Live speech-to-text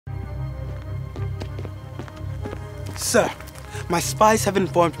Sir, my spies have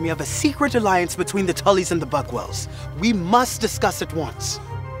informed me of a secret alliance between the Tullys and the Buckwells. We must discuss at once.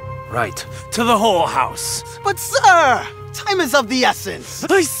 Right, to the whorehouse. But sir, time is of the essence.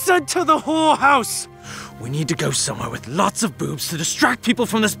 I said to the whorehouse. We need to go somewhere with lots of boobs to distract people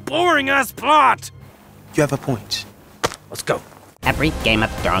from this boring-ass plot. You have a point. Let's go. Every Game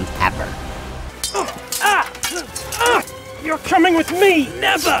of Thrones ever. You're coming with me!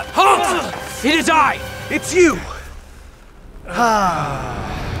 Never! Halt! It is I! It's you!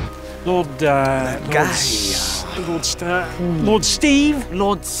 Lord Steve?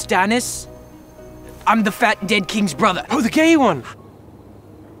 Lord Stannis? I'm the fat dead king's brother. Oh, the gay one!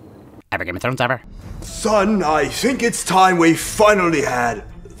 Every Game of Thrones ever. Son, I think it's time we finally had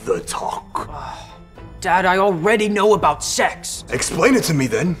the talk. Dad, I already know about sex. Explain it to me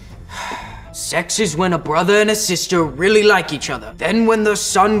then. Sex is when a brother and a sister really like each other. Then when the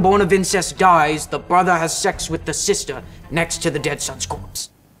son born of incest dies, the brother has sex with the sister next to the dead son's corpse.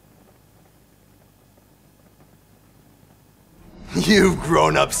 You've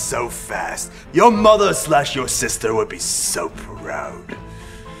grown up so fast. Your mother / your sister would be so proud.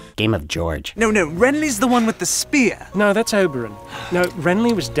 Game of George. No, Renly's the one with the spear. No, that's Oberyn. No,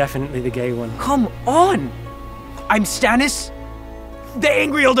 Renly was definitely the gay one. Come on! I'm Stannis, the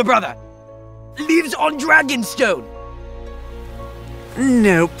angry older brother. Lives on Dragonstone.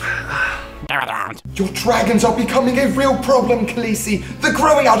 Nope. Your dragons are becoming a real problem, Khaleesi. They're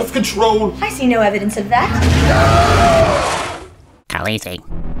growing out of control. I see no evidence of that. Khaleesi.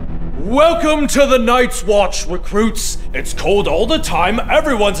 Welcome to the Night's Watch, recruits. It's cold all the time,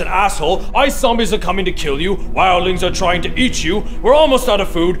 everyone's an asshole, ice zombies are coming to kill you, wildlings are trying to eat you, we're almost out of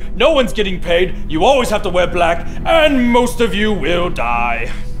food, no one's getting paid, you always have to wear black, and most of you will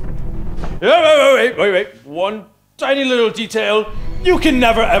die. Wait. One tiny little detail. You can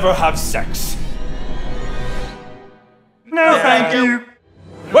never ever have sex. No, thank you.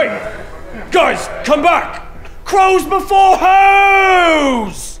 Wait! Guys, come back! Crows before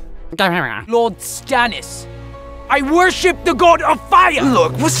hoes! Lord Stannis, I worship the god of fire!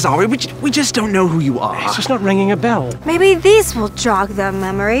 Look, we're sorry, we just don't know who you are. It's just not ringing a bell. Maybe these will jog their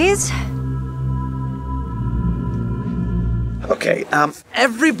memories. Okay,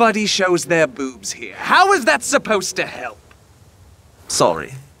 everybody shows their boobs here. How is that supposed to help?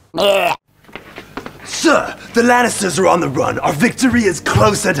 Sorry. Sir, the Lannisters are on the run. Our victory is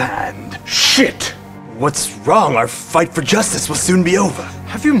close at hand. Shit! What's wrong? Our fight for justice will soon be over.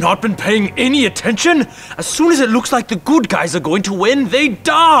 Have you not been paying any attention? As soon as it looks like the good guys are going to win, they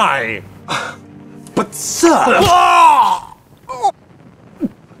die! But sir!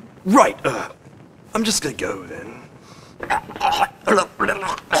 Right, I'm just gonna go then.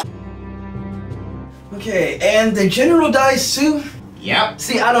 Okay, and the general dies soon? Yep.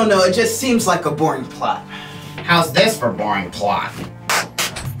 See, I don't know, it just seems like a boring plot. How's this for boring plot?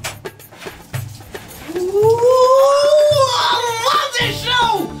 I love this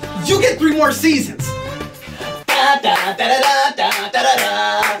show! You get 3 more seasons. I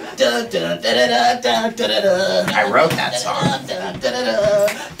wrote that song.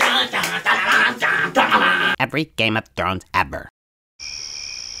 Every Game of Thrones ever.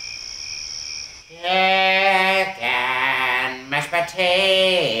 Chicken, mashed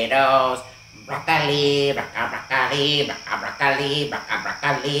potatoes, broccoli, broccoli, broccoli,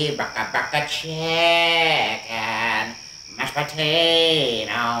 broccoli, broccoli, chicken, mashed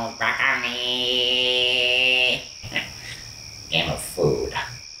potatoes, broccoli. Game of food.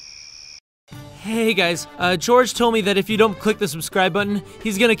 Hey guys, George told me that if you don't click the subscribe button,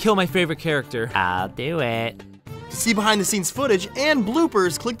 he's gonna kill my favorite character. I'll do it. To see behind the scenes footage and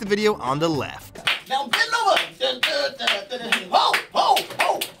bloopers, click the video on the left. Now bend over. Ho, ho,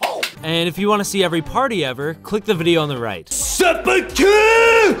 ho, ho. And if you want to see every party ever, click the video on the right.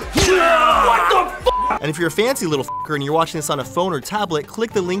 And if you're a fancy little f***er and you're watching this on a phone or tablet,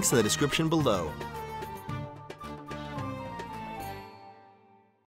 click the links in the description below.